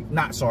tell you,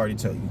 not sorry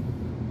to tell you.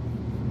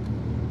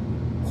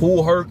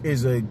 Kool Herc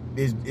is a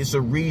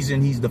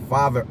reason he's the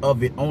father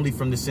of it, only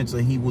from the sense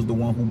that he was the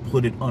one who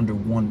put it under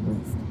one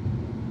roof.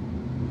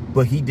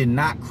 But he did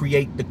not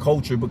create the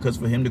culture, because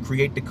for him to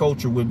create the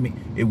culture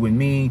it would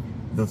mean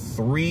the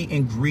 3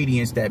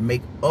 ingredients that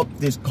make up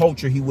this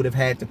culture, he would have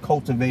had to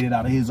cultivate it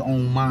out of his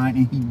own mind.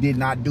 And he did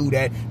not do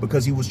that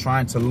because he was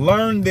trying to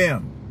learn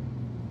them.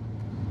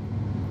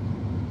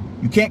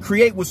 You can't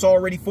create what's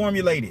already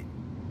formulated.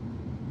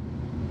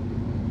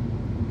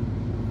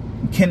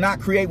 You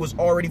cannot create what's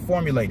already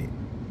formulated.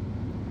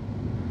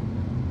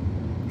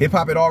 Hip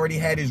hop had already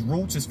had his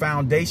roots, his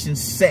foundation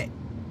set.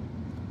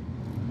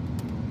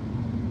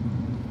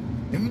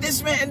 And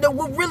this man,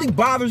 what really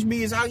bothers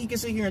me is how he can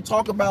sit here and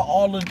talk about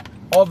all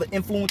the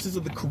influences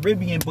of the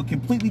Caribbean, but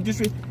completely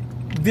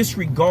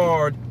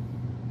disregard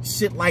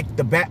shit like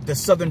the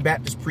Southern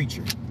Baptist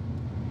preacher.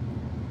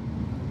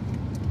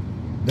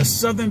 The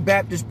Southern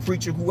Baptist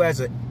preacher who has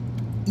an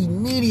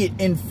immediate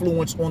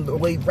influence on the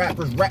way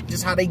rappers rap,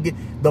 just how they get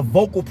the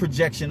vocal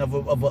projection of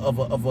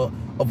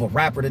a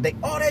rapper today.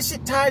 All that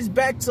shit ties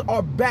back to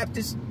our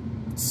Baptist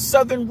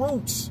Southern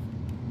roots.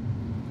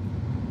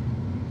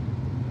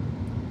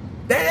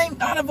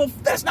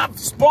 That's not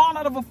spawned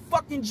out of a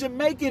fucking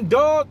Jamaican,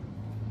 dog.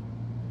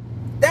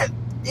 That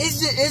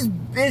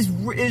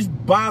is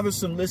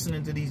bothersome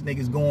listening to these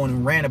niggas go on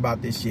and rant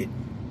about this shit.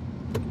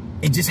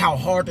 And just how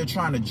hard they're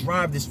trying to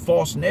drive this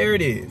false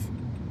narrative.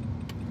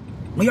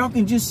 When y'all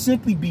can just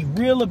simply be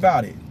real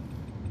about it.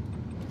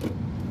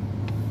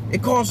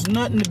 It costs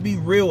nothing to be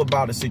real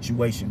about a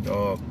situation,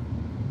 dog.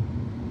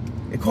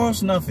 It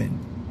costs nothing.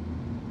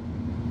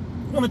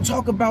 You want to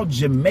talk about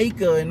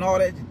Jamaica and all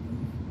that?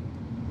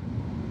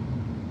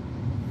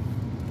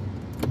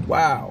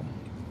 Wow.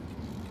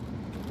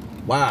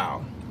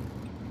 Wow.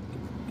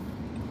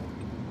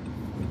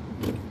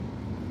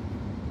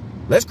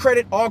 Let's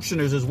credit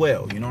auctioners as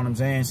well. You know what I'm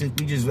saying? Since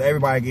we just,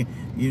 everybody can,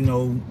 you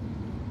know,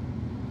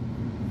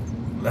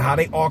 how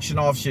they auction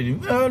off shit.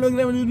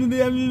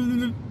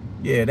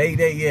 Yeah,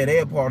 they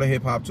a part of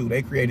hip hop too.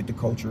 They created the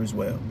culture as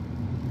well.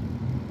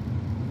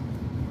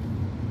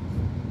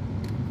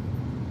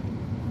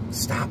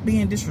 Stop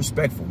being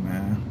disrespectful,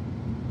 man.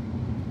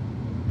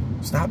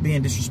 Stop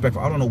being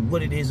disrespectful. I don't know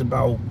what it is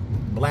about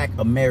Black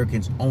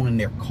Americans owning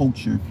their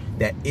culture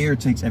that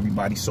irritates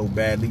everybody so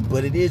badly,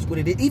 but it is what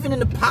it is. Even in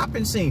the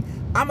popping scene,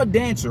 I'm a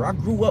dancer. I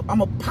grew up, I'm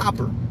a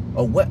popper.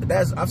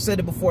 I've said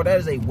it before, that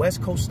is a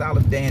West Coast style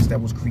of dance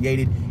that was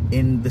created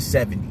in the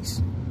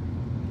 70s.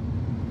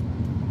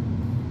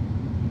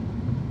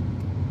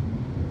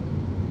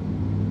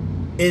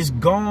 It's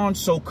gone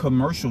so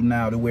commercial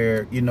now to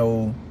where, you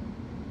know,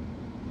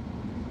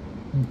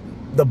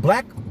 the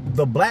black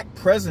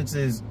presence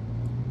is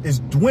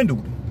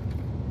dwindled.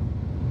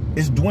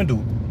 It's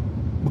dwindled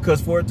because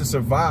for it to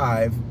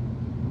survive,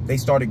 they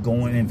started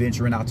going and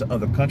venturing out to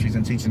other countries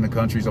and teaching the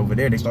countries over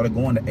there. They started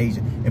going to Asia,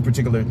 in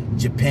particular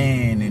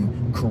Japan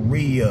and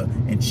Korea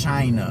and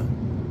China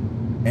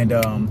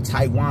and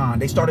Taiwan.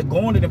 They started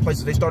going to them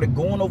places. They started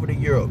going over to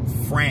Europe,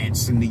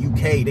 France, and the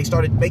UK. They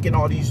started making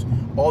all these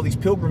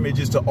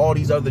pilgrimages to all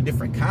these other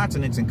different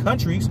continents and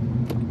countries.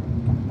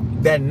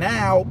 That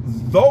now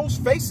those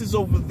faces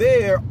over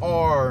there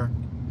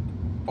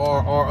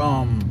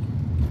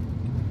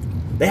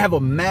they have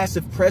a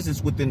massive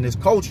presence within this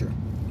culture,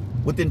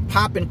 within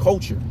poppin'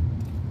 culture.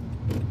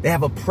 They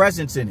have a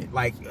presence in it,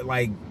 like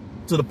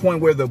to the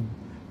point where the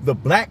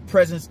black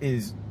presence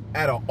is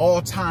at an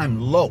all-time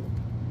low.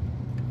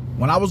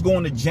 When I was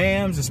going to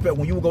jams,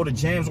 when you would go to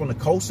jams on the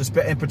coast,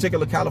 in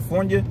particular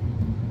California,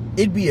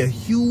 it'd be a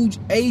huge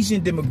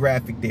Asian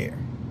demographic there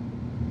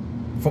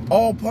from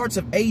all parts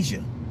of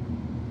Asia.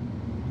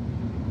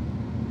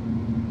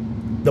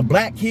 The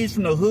black kids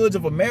from the hoods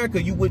of America,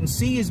 you wouldn't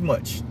see as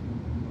much.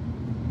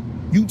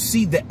 You'd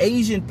see the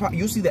Asian pop,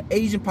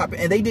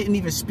 and they didn't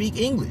even speak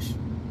English.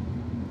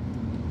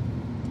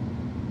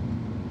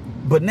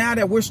 But now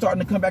that we're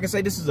starting to come back and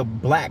say this is a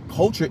black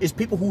culture, it's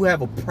people who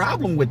have a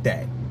problem with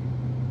that.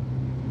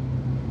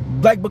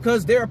 Like,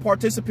 because they're a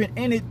participant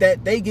in it,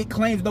 that they get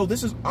claims, no,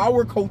 this is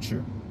our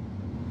culture.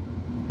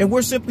 And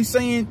we're simply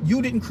saying,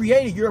 you didn't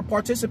create it, you're a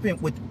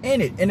participant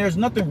within it. And there's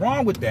nothing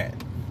wrong with that.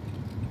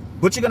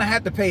 But you're going to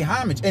have to pay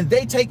homage. And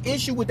they take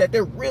issue with that.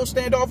 They're real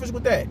standoffish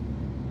with that.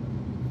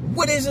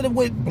 What is it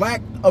with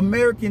black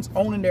Americans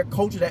owning their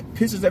culture that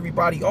pisses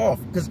everybody off?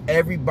 Because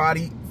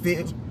everybody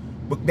feels,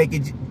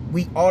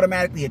 we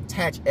automatically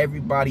attach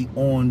everybody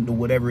on to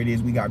whatever it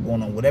is we got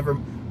going on.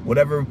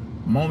 Whatever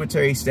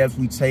momentary steps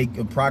we take,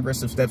 or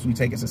progressive steps we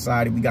take in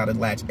society, we got to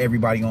latch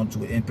everybody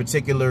onto it. In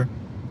particular,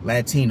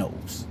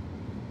 Latinos.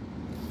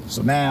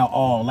 So now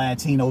all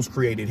Latinos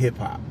created hip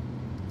hop.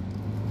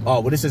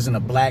 Oh, well, this isn't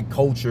a black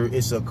culture.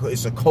 It's a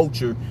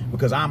culture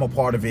because I'm a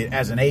part of it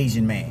as an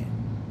Asian man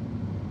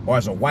or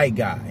as a white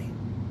guy.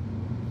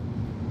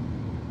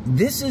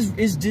 This is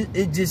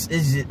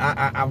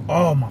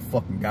oh my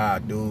fucking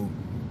God, dude.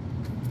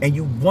 And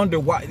you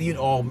wonder why, you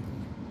know,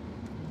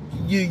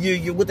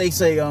 you what they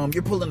say,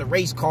 you're pulling a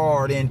race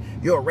card and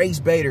you're a race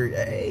baiter.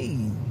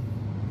 Hey,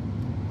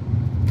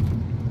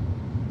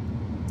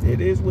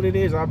 it is what it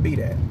is. I'll be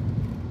that.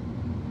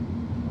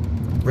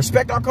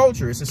 Respect our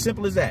culture. It's as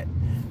simple as that.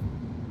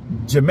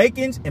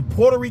 Jamaicans and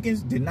Puerto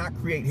Ricans did not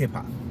create hip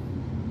hop.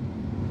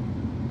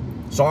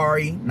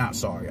 Sorry, not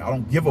sorry. I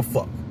don't give a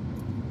fuck.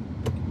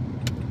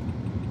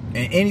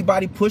 And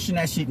anybody pushing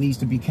that shit needs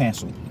to be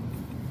canceled.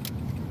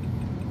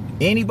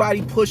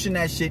 Anybody pushing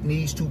that shit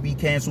needs to be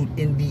canceled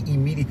in the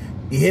immediate.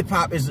 Hip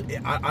hop is,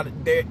 I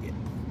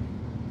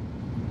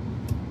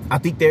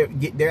think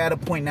they're at a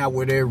point now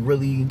where they're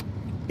really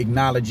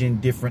acknowledging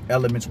different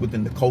elements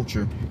within the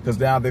culture, because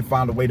now they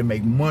found a way to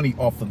make money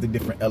off of the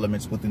different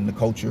elements within the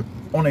culture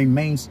on a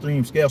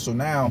mainstream scale. So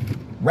now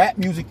rap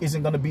music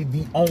isn't going to be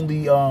the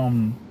only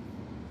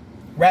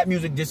rap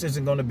music just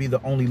isn't going to be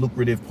the only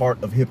lucrative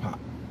part of hip hop.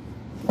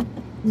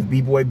 With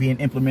b-boy being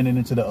implemented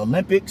into the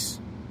Olympics,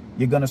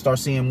 you're going to start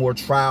seeing more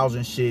trials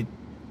and shit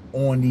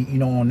on the, you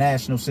know, on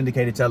national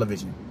syndicated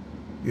television.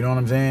 You know what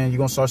I'm saying? You're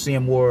going to start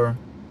seeing more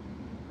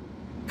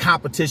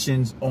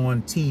competitions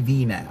on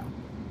TV now.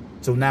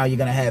 So now you're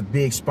going to have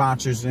big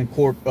sponsors and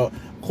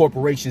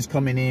corporations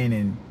coming in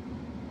and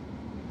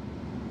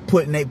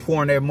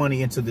pouring their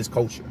money into this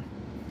culture.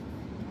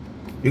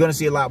 You're going to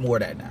see a lot more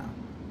of that now.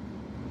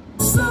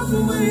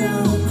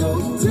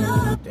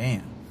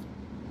 Damn.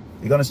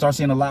 You're going to start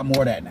seeing a lot more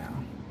of that now.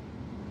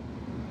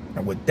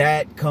 And with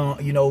that,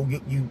 you know,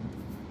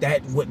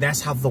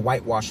 that's how the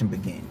whitewashing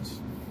begins.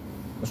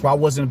 That's why I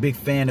wasn't a big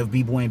fan of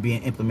b-boying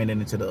being implemented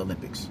into the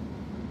Olympics.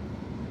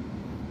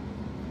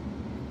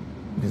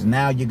 Because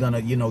now you're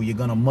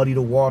gonna muddy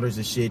the waters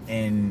and shit,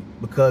 and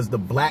because the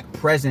black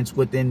presence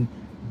within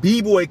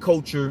b-boy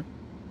culture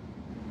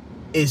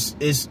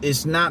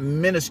is not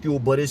minuscule,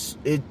 but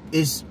it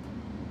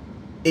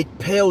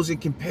pales in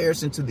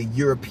comparison to the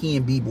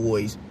European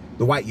b-boys,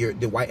 the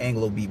white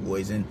Anglo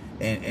b-boys and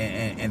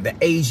the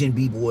Asian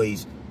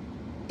b-boys.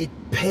 They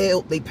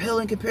pale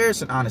in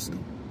comparison, honestly.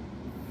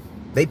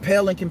 They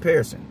pale in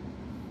comparison.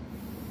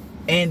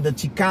 And the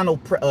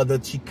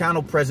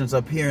Chicano presence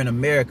up here in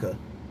America.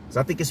 So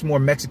I think it's more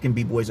Mexican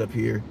b-boys up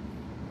here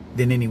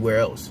than anywhere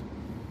else.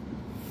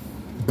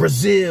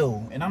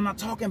 Brazil. And I'm not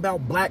talking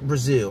about black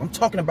Brazil. I'm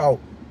talking about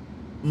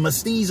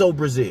mestizo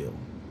Brazil.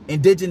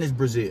 Indigenous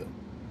Brazil.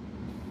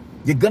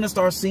 You're going to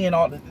start seeing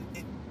all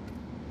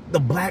the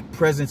black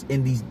presence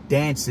in these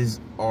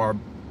dances are...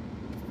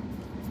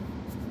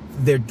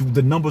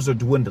 the numbers are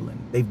dwindling.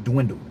 They've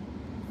dwindled.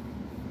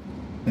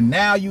 And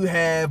now you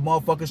have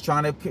motherfuckers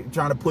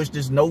trying to push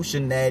this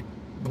notion that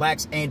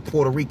blacks and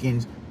Puerto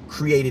Ricans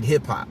created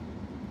hip-hop.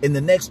 In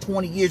the next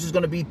 20 years, it's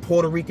going to be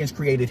Puerto Ricans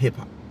created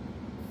hip-hop.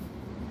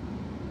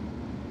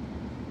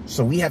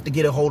 So we have to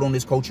get a hold on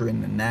this culture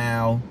in the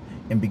now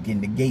and begin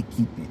to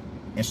gatekeep it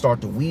and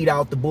start to weed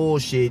out the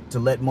bullshit to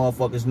let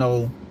motherfuckers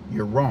know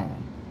you're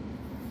wrong.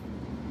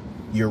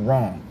 You're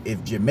wrong.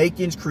 If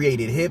Jamaicans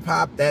created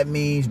hip-hop, that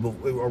means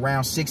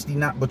around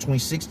 69, between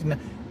 69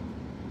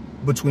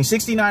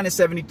 and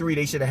 73,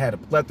 they should have had a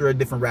plethora of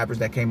different rappers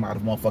that came out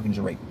of motherfucking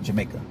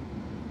Jamaica.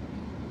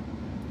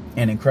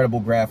 And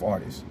incredible graph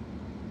artists.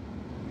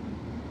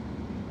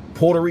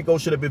 Puerto Rico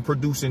should have been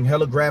producing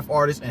hella graph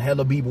artists and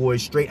hella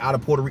b-boys straight out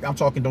of Puerto Rico. I'm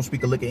talking don't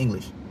speak a lick of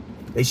English.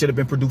 They should have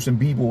been producing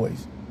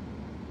b-boys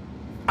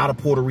out of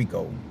Puerto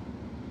Rico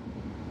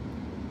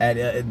at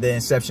the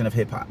inception of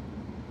hip-hop.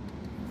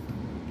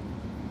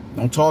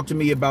 Don't talk to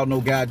me about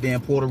no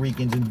goddamn Puerto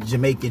Ricans and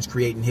Jamaicans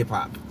creating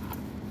hip-hop.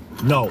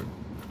 No.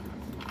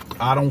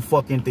 I don't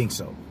fucking think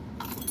so.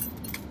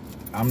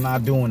 I'm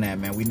not doing that,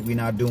 man. We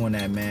not doing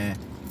that, man.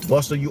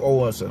 Busta, you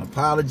owe us an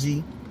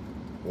apology,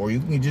 or you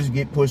can just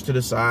get pushed to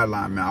the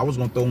sideline, man. I was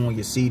gonna throw on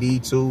your CD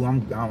too. I'm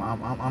good.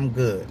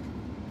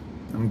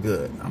 I'm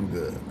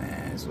good,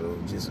 man. So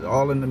just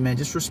all in the, man.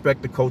 Just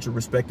respect the culture.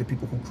 Respect the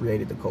people who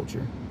created the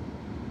culture.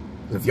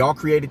 If y'all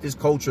created this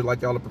culture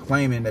like y'all are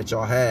proclaiming that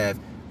y'all have,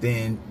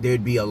 then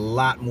there'd be a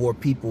lot more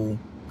people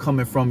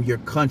coming from your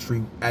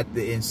country at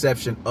the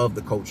inception of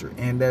the culture,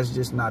 and that's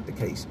just not the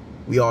case.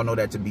 We all know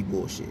that to be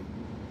bullshit.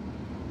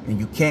 And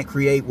you can't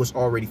create what's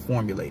already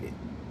formulated.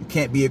 You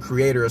can't be a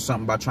creator of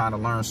something by trying to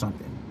learn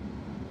something.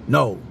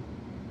 No.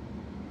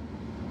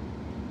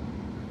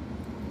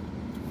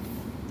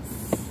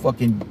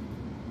 Fucking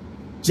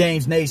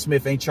James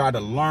Naismith ain't tried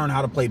to learn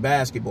how to play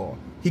basketball.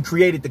 He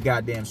created the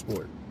goddamn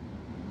sport.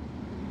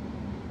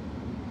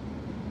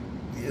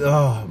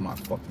 Oh my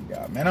fucking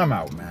God, man. I'm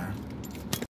out, man.